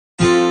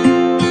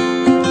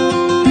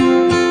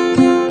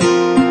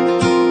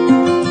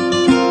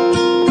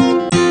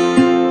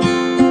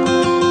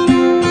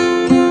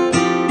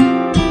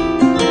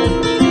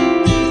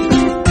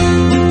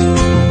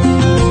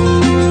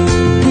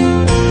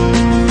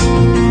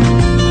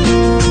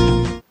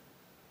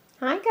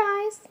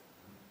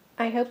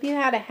I hope you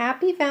had a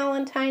happy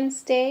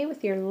Valentine's Day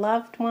with your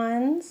loved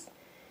ones,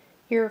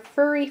 your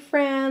furry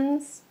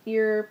friends,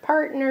 your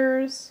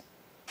partners,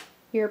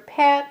 your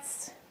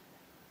pets.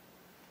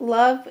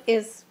 Love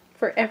is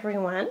for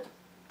everyone.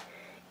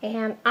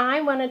 And I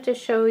wanted to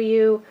show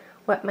you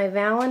what my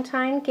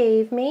Valentine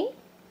gave me.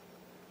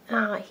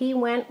 He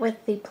went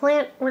with the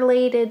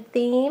plant-related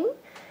theme.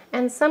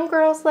 And some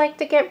girls like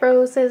to get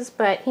roses,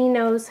 but he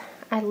knows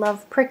I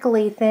love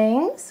prickly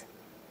things.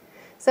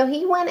 So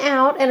he went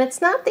out, and it's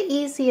not the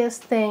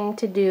easiest thing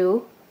to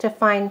do to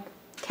find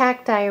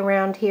cacti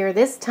around here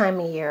this time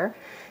of year.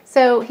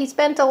 So he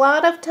spent a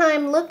lot of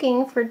time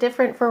looking for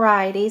different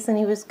varieties, and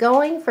he was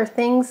going for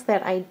things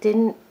that I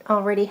didn't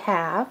already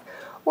have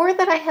or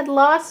that I had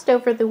lost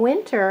over the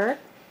winter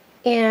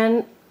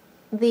with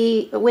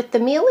the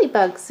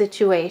mealybug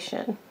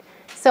situation.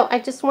 So I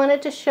just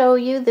wanted to show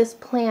you this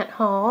plant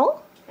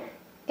haul.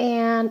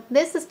 And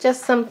this is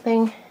just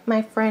something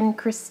my friend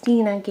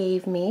Christina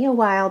gave me a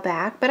while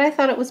back, but I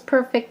thought it was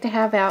perfect to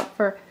have out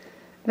for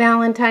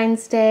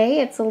Valentine's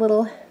Day. It's a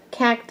little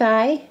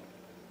cacti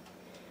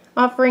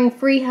offering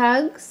free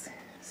hugs.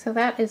 So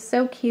that is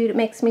so cute. It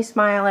makes me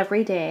smile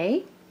every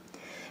day.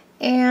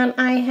 And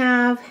I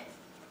have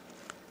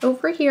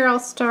over here, I'll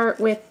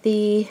start with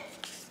the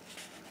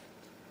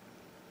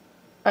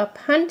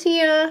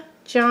Opuntia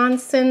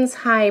Johnson's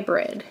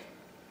hybrid,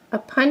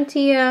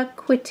 Opuntia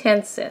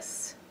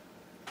quitensis.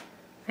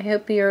 I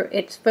hope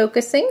it's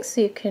focusing so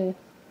you can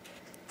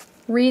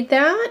read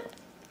that.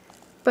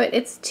 But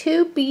it's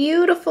two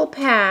beautiful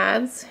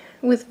pads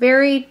with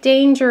very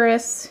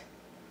dangerous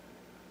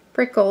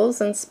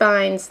prickles and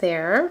spines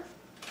there.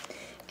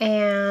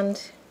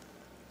 And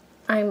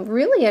I'm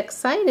really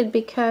excited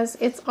because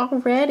it's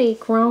already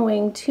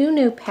growing two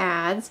new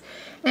pads.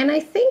 And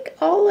I think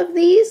all of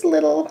these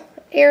little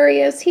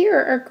areas here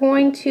are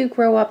going to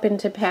grow up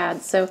into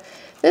pads. So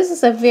this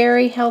is a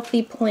very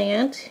healthy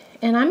plant,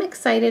 and I'm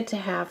excited to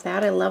have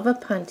that. I love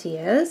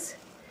Opuntias,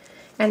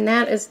 and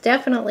that is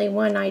definitely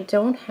one I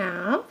don't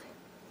have.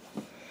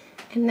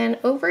 And then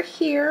over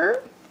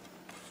here,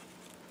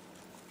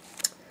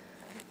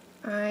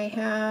 I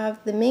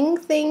have the Ming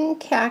Thing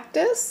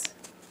cactus,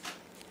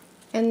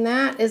 and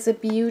that is a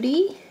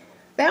beauty.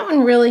 That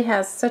one really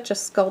has such a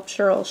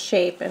sculptural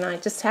shape, and I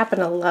just happen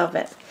to love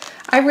it.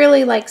 I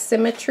really like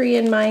symmetry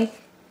in my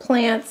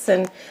plants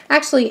and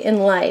actually in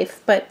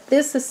life, but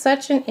this is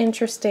such an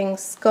interesting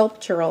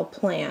sculptural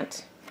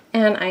plant,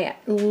 and I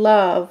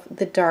love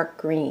the dark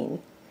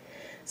green.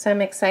 So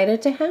I'm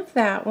excited to have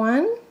that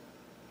one.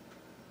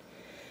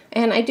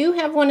 And I do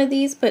have one of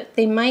these, but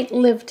they might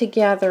live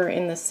together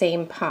in the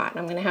same pot.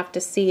 I'm going to have to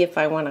see if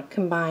I want to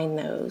combine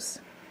those.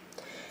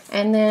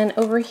 And then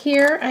over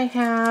here I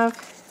have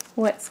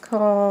what's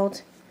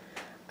called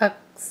a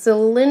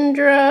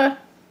Cylindrica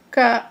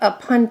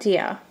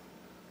Opuntia.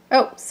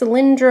 Oh,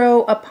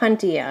 Cylindro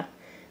Opuntia,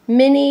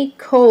 Mini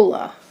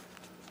Cola.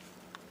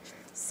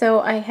 So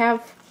I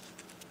have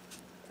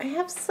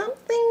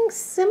something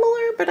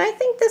similar, but I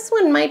think this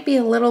one might be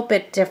a little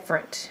bit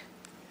different.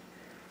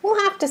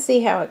 We'll have to see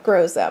how it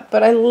grows up,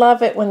 but I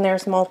love it when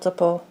there's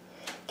multiple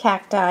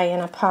cacti in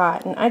a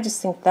pot, and I just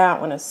think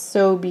that one is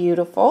so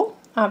beautiful.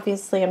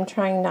 Obviously, I'm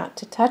trying not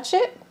to touch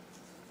it.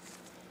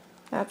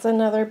 That's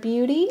another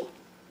beauty.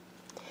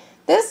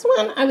 This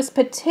one I was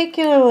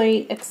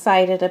particularly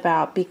excited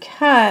about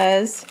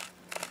because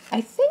I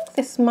think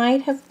this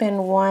might have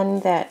been one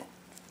that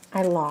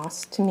I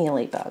lost to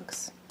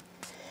mealybugs.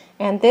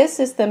 And this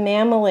is the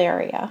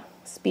Mammillaria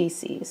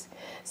species.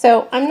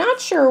 So I'm not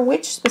sure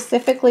which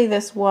specifically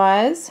this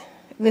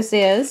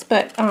is,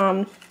 but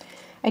I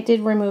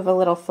did remove a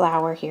little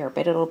flower here,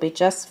 but it'll be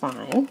just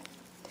fine.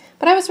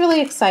 But I was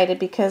really excited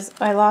because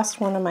I lost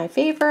one of my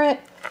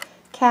favorite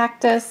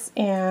cactus,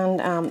 and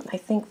I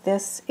think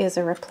this is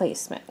a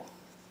replacement.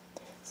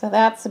 So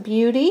that's a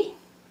beauty.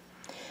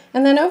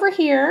 And then over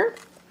here,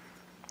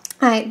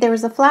 there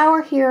was a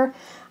flower here.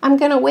 I'm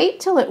going to wait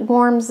till it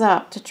warms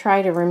up to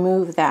try to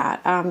remove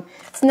that.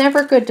 It's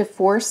never good to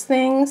force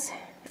things.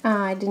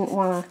 I didn't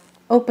want to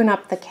open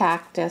up the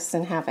cactus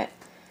and have it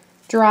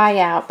dry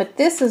out, but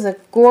this is a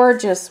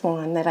gorgeous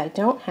one that I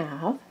don't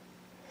have.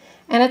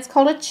 And it's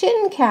called a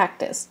chin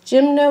cactus,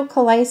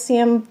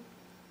 Gymnocalycium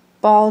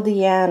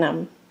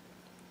baldianum.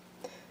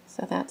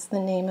 So that's the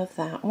name of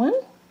that one.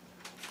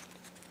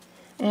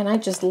 And I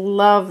just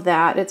love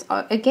that. It's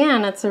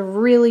again, it's a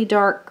really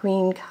dark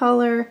green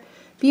color,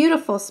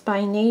 beautiful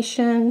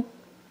spination.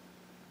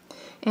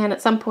 And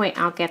at some point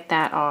I'll get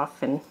that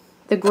off and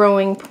the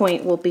growing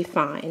point will be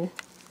fine.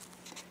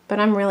 But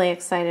I'm really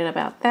excited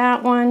about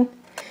that one.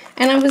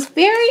 And I was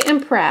very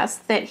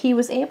impressed that he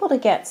was able to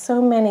get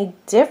so many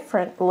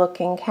different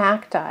looking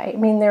cacti. I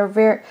mean,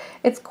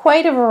 it's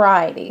quite a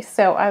variety,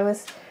 so I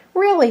was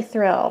really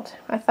thrilled.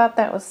 I thought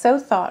that was so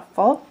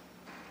thoughtful.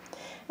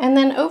 And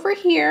then over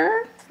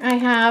here, I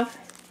have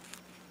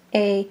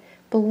a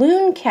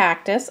balloon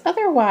cactus,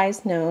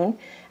 otherwise known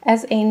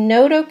as a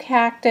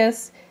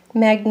Notocactus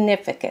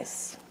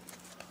magnificus.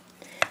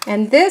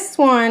 And this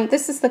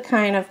is the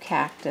kind of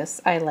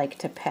cactus I like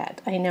to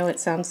pet. I know it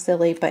sounds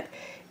silly, but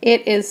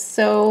It is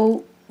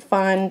so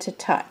fun to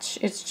touch.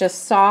 It's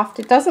just soft.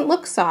 It doesn't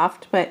look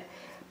soft, but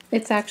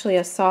it's actually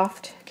a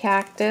soft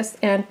cactus,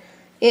 and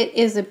it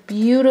is a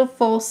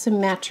beautiful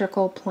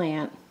symmetrical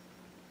plant.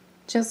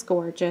 Just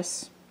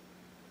gorgeous.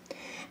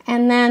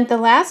 And then the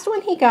last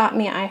one he got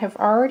me, I have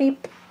already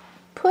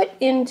put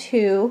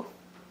into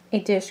a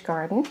dish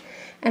garden,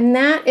 and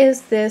that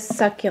is this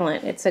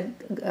succulent. It's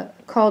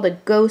called a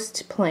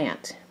ghost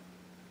plant.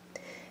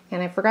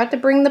 And I forgot to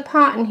bring the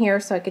pot in here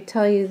so I could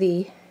tell you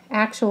the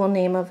actual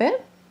name of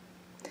it.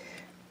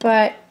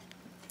 But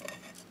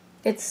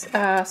it's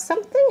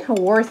something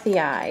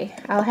Haworthii.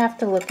 I'll have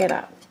to look it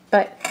up.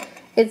 But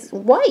it's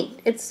white.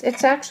 It's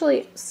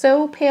actually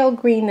so pale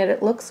green that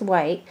it looks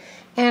white.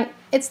 And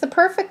it's the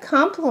perfect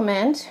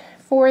complement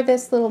for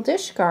this little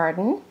dish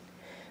garden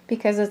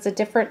because it's a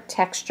different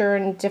texture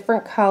and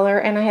different color,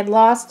 and I had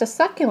lost a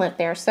succulent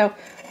there. So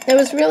it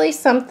was really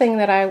something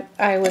that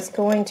I was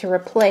going to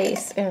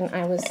replace, and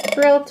I was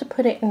thrilled to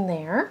put it in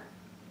there.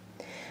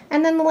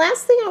 And then the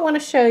last thing I want to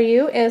show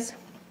you is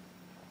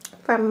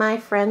from my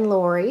friend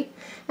Lori.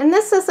 And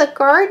this is a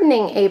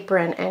gardening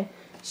apron, and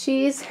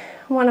she's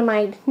one of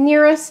my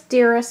nearest,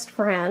 dearest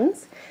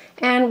friends.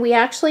 And we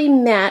actually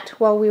met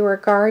while we were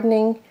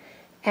gardening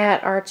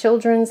at our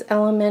children's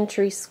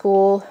elementary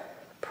school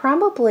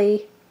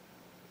probably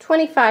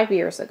 25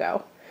 years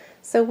ago.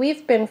 So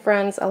we've been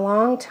friends a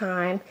long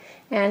time,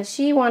 and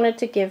she wanted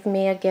to give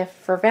me a gift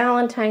for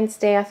Valentine's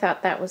Day. I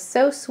thought that was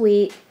so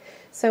sweet.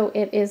 So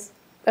it is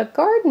a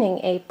gardening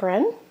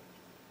apron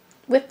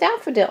with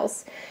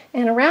daffodils.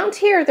 And around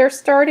here they're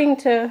starting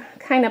to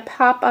kind of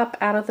pop up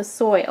out of the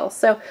soil.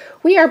 So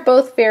we are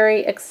both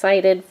very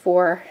excited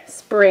for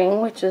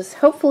spring, which is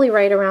hopefully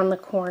right around the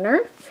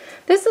corner.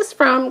 This is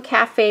from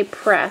Cafe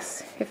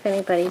Press, if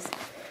anybody's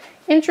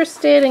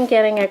interested in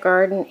getting a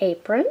garden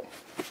apron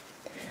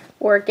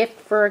or a gift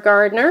for a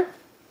gardener.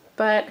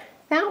 But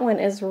that one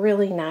is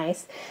really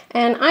nice.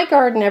 And I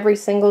garden every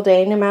single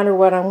day, no matter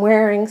what I'm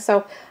wearing,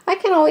 so I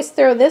can always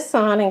throw this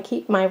on and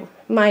keep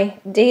my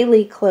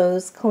daily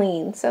clothes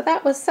clean. So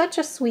that was such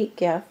a sweet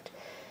gift.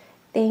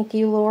 Thank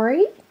you,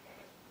 Lori.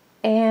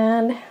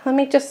 And let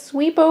me just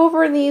sweep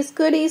over these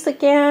goodies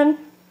again.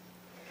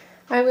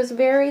 I was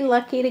very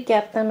lucky to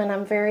get them, and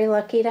I'm very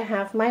lucky to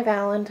have my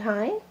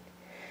Valentine.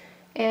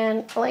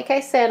 And like I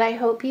said, I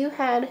hope you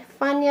had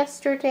fun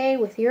yesterday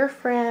with your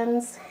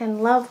friends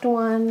and loved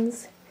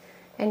ones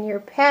and your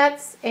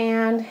pets,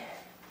 and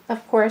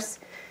of course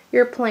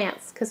your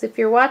plants, because if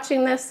you're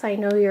watching this, I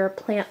know you're a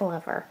plant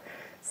lover.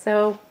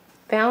 So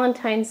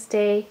Valentine's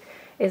Day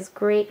is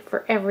great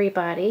for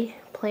everybody,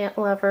 plant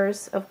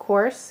lovers of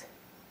course.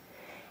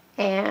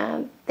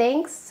 And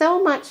thanks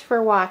so much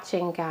for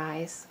watching,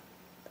 guys.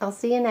 I'll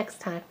see you next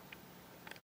time.